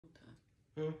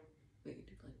Hmm? We could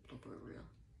do like blooper reel.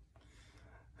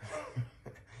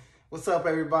 What's up,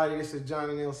 everybody? This is John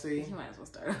and LC. You might as well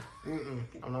start.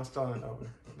 I'm not starting over.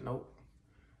 Nope.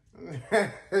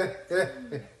 Hi.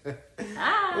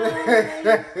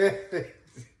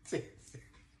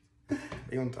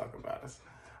 They gonna talk about us.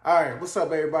 All right, what's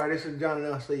up, everybody? This is John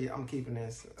and LC. I'm keeping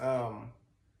this.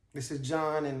 This is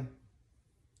John and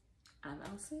I'm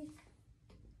LC.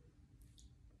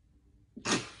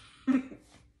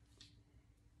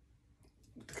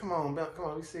 come on,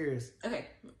 be serious. Okay,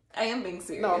 I am being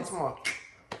serious. No, come on.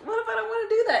 What if I don't want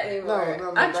to do that anymore? No,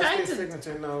 I'm that's trying their to.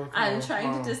 signature. No, I'm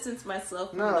trying to distance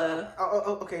myself from the.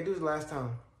 Okay, do this last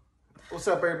time. What's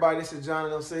up, everybody? This is John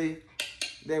and LC.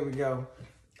 There we go.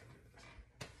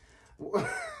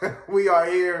 We are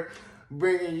here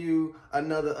bringing you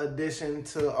another addition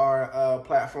to our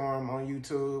platform on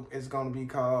YouTube. It's going to be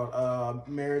called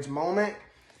Marriage Moment.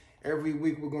 Every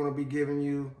week we're going to be giving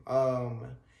you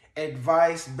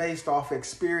advice based off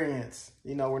experience.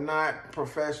 You know, we're not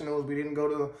professionals. We didn't go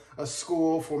to a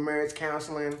school for marriage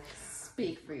counseling.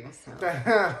 Speak for yourself.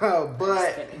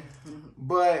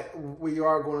 but we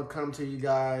are going to come to you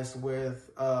guys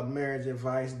with marriage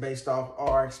advice based off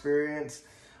our experience.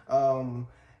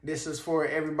 This is for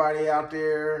everybody out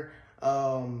there,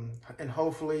 and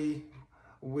hopefully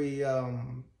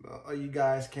you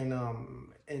guys can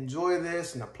enjoy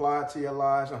this and apply it to your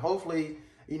lives, and hopefully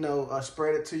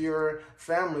spread it to your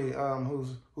family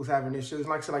who's having issues.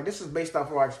 Like I said, this is based off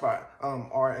of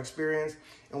our experience,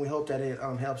 and we hope that it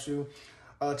helps you.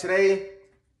 Today,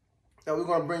 we're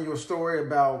going to bring you a story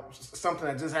about something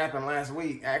that just happened last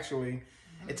week. Actually,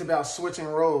 it's about switching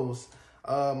roles.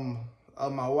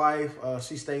 My wife,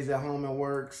 she stays at home and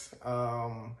works,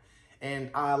 and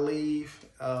I leave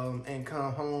and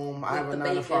come home. I have a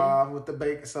 9 to 5 with the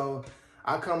bacon. So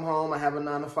I come home. I have a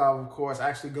 9 to 5, of course. I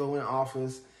actually go in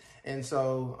office, and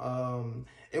so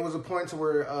it was a point to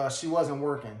where she wasn't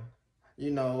working,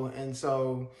 and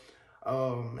so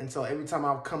every time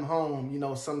I come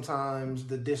home, sometimes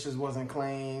the dishes wasn't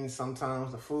clean,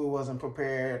 sometimes the food wasn't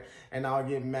prepared, and I'll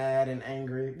get mad and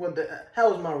angry. What the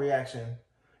hell was my reaction?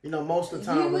 Most of the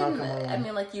time when I come home. I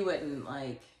mean, you wouldn't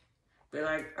be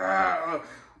like, oh,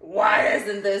 why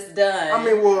isn't this done? I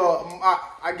mean, well,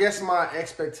 I guess my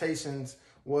expectations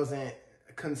wasn't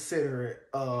considerate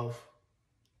of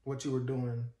what you were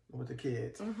doing with the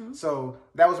kids. Mm-hmm. So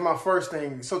that was my first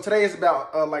thing. So today is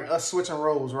about us switching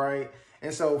roles, right?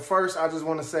 And so first, I just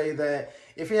want to say that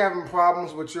if you're having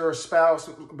problems with your spouse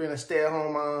being a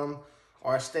stay-at-home mom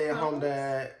or a stay-at-home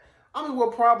dad, I mean,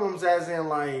 what problems as in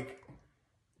like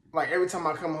every time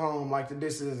I come home, the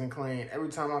dishes isn't clean. Every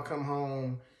time I come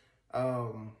home,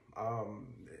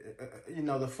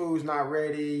 the food's not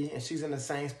ready, and she's in the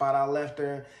same spot I left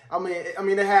her. I mean,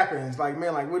 it happens.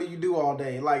 What do you do all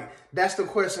day? That's the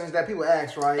questions that people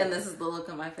ask, right? And this is the look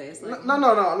on my face. No.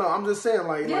 I'm just saying,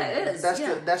 it is.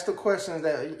 That's the questions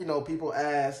that people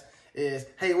ask is,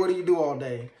 hey, what do you do all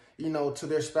day? To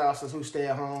their spouses who stay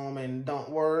at home and don't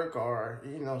work, or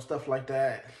stuff like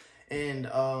that. And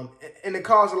it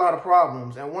caused a lot of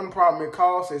problems. And one problem it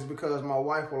caused is because my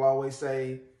wife will always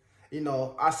say,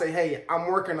 I say, hey, I'm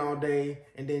working all day.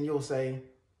 And then you'll say,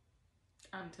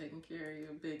 I'm taking care of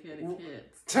your big-headed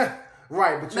kids.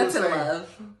 Right, but you'll That's say, love.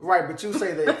 Right, but you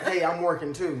say that, hey, I'm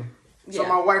working too. So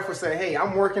my wife would say, hey,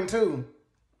 I'm working too.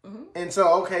 Mm-hmm. And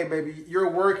so, okay, baby, you're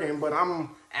working, but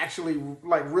I'm actually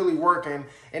really working.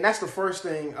 And that's the first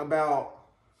thing about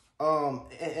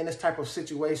in this type of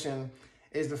situation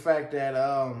is the fact that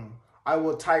I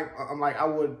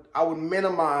would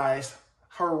minimize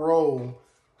her role,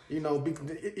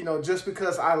 just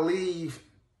because I leave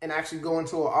and actually go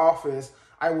into an office,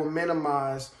 I will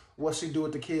minimize what she do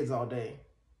with the kids all day.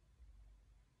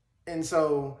 And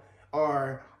so,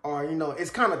 or it's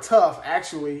kind of tough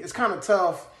actually. It's kind of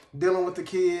tough dealing with the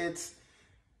kids,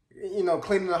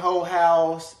 cleaning the whole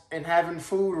house and having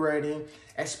food ready,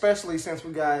 especially since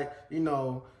we got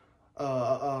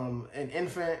an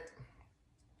infant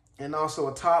and also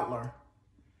a toddler,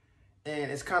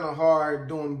 and it's kind of hard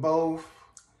doing both.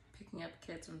 Picking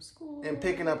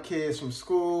up kids from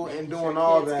school and doing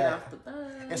all that.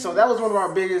 And so that was one of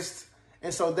our biggest.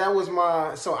 And so that was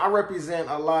so I represent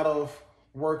a lot of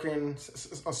working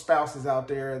spouses out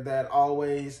there that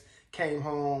always came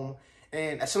home.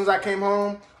 And as soon as I came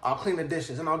home, I'll clean the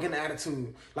dishes and I'll get an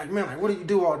attitude. Man, what do you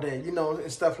do all day?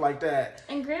 And stuff like that.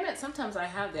 And granted, sometimes I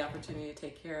have the opportunity to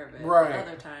take care of it. Right. But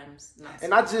other times, not so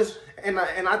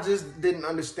and I just didn't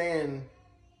understand.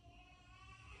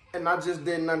 And I just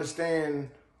didn't understand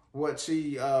what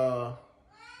she. You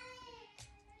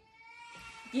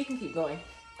can keep going.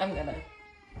 I'm gonna.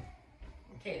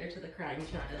 cater to the crying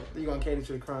child. You're gonna cater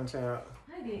to the crying child.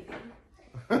 Hi, baby.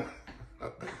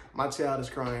 My child is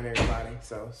crying, everybody.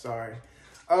 So sorry.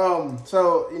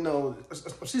 So you know,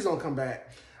 she's gonna come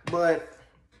back, but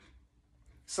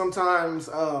sometimes,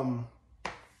 man,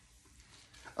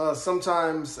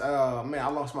 I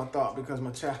lost my thought because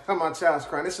my child's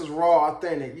crying. This is raw,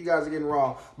 authentic. You guys are getting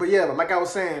raw, but yeah, like I was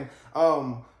saying,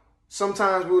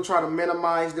 sometimes we'll try to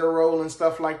minimize their role and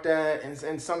stuff like that,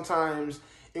 and sometimes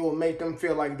it will make them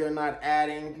feel like they're not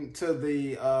adding to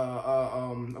the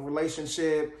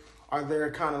relationship, or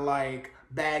they're kind of like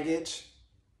baggage,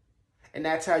 and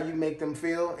that's how you make them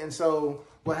feel. And so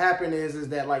what happened is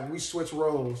that like we switch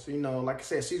roles. You know, like I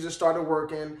said, she just started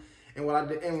working, and what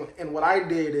I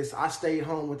did is I stayed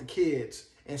home with the kids,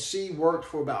 and she worked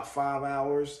for about 5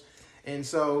 hours, and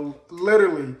so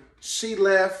literally she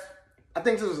left. I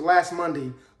think this was last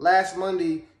Monday. Last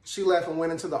Monday, she left and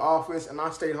went into the office, and I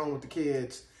stayed home with the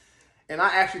kids. And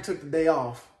I actually took the day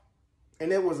off,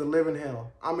 and it was a living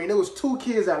hell. I mean, it was 2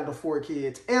 kids out of the 4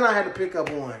 kids, and I had to pick up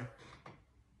 1.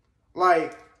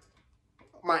 Like,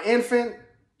 my infant,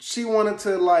 she wanted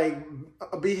to, like,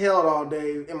 be held all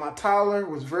day, and my toddler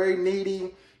was very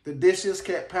needy. The dishes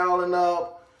kept piling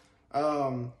up,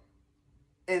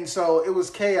 and so it was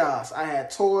chaos. I had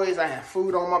toys. I had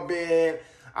food on my bed.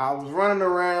 I was running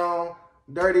around,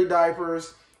 dirty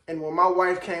diapers, and when my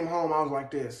wife came home, I was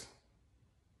like this.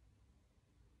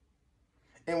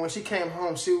 And when she came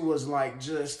home, she was like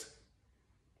just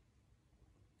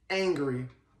angry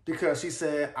because she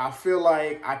said, I feel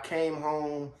like I came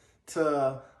home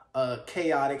to a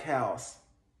chaotic house.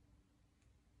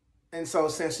 And so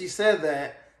since she said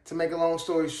that, to make a long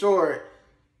story short,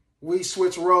 we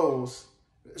switched roles.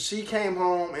 She came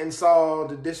home and saw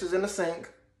the dishes in the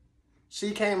sink.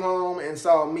 She came home and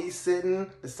saw me sitting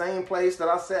the same place that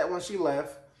I sat when she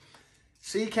left.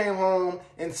 She came home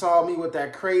and saw me with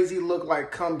that crazy look like,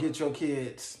 come get your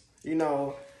kids, you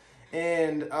know.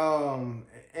 And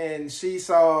she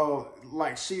saw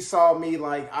me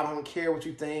like, I don't care what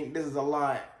you think. This is a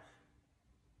lot.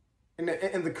 And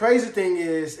the crazy thing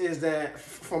is that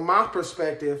from my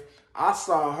perspective, I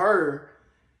saw her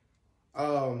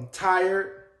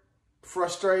tired,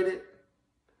 frustrated,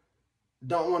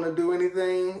 don't want to do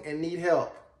anything, and need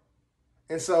help.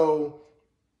 And so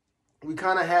we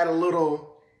kind of had a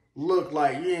little look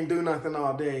like you didn't do nothing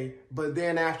all day. But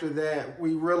then after that,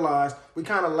 we realized, we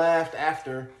kind of laughed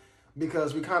after,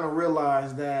 because we kind of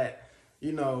realized that,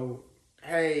 you know,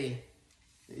 hey,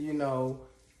 you know,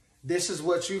 this is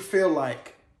what you feel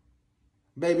like.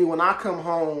 Baby, when I come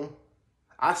home,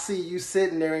 I see you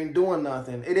sitting there and doing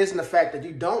nothing. It isn't the fact that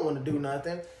you don't want to do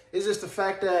nothing. It's just the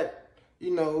fact that,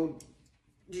 you know,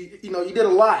 you did a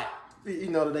lot, you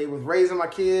know, today with raising my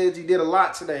kids. You did a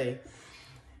lot today.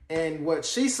 And what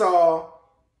she saw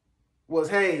was,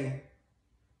 hey,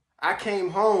 I came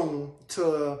home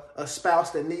to a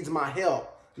spouse that needs my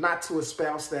help, not to a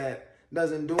spouse that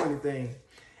doesn't do anything.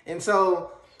 And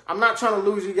so I'm not trying to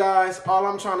lose you guys. All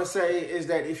I'm trying to say is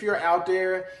that if you're out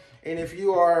there and if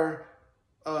you are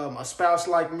a spouse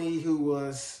like me who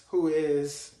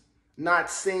is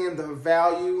not seeing the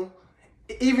value,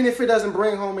 even if it doesn't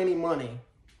bring home any money,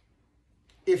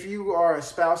 if you are a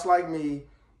spouse like me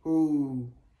who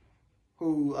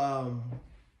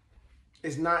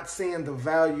is not seeing the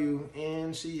value,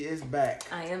 and she is back.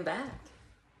 I am back.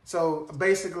 So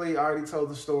basically, I already told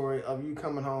the story of you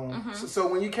coming home. Mm-hmm. So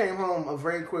when you came home,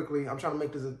 very quickly, I'm trying to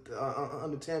make this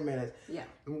under 10 minutes. Yeah.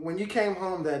 When you came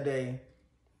home that day,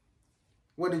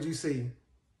 what did you see?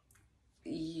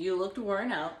 You looked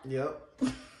worn out. Yep.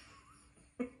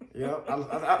 Yep.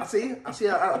 I see.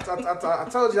 I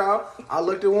told y'all. I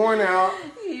looked at worn out.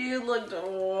 You looked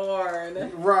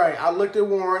worn. Right. I looked at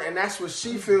worn, and that's what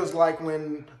she feels like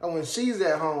when she's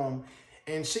at home,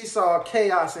 and she saw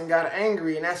chaos and got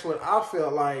angry, and that's what I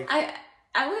felt like.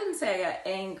 I wouldn't say I got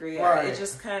angry. Right. It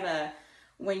just kind of,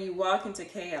 when you walk into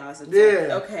chaos, it's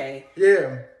like, okay.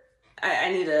 Yeah. I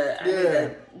need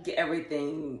to get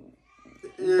everything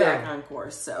back on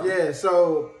course. So yeah.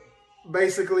 So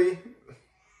basically.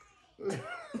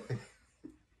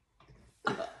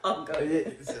 Oh, go. Yeah,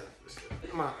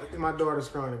 my daughter's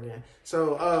crying again.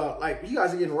 So like, you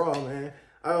guys are getting raw, man.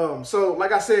 So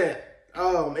like I said,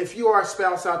 if you are a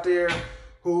spouse out there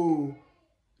who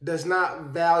does not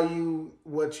value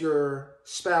what your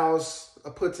spouse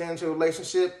puts into a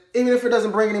relationship, even if it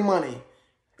doesn't bring any money,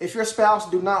 if your spouse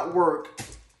do not work,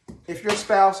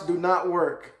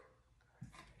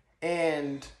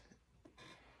 and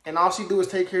all she do is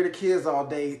take care of the kids all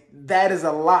day, that is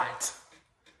a lot.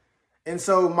 And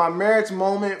so my marriage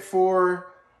moment for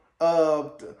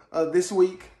this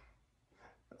week,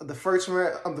 the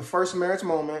first marriage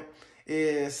moment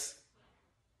is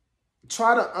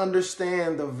try to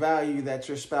understand the value that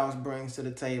your spouse brings to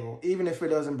the table, even if it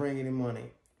doesn't bring any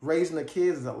money. Raising the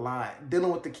kids is a lot.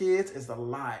 Dealing with the kids is a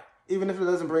lot, even if it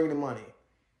doesn't bring any money.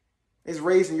 It's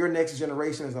raising your next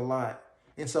generation is a lot.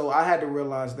 And so I had to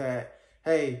realize that,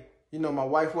 hey, you know, my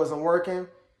wife wasn't working,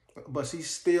 but she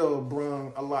still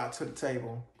brought a lot to the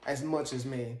table, as much as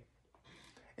me.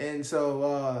 And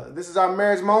so this is our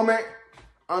marriage moment,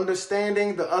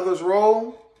 understanding the other's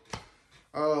role.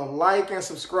 Like and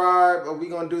subscribe. We're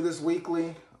going to do this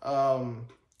weekly.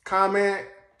 Comment.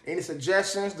 Any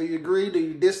suggestions? Do you agree? Do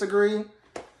you disagree?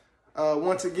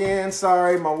 Once again,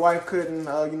 sorry, my wife couldn't,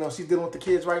 you know, she's dealing with the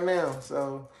kids right now.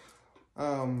 So,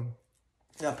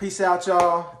 yeah, peace out,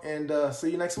 y'all. And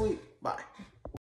see you next week. Bye.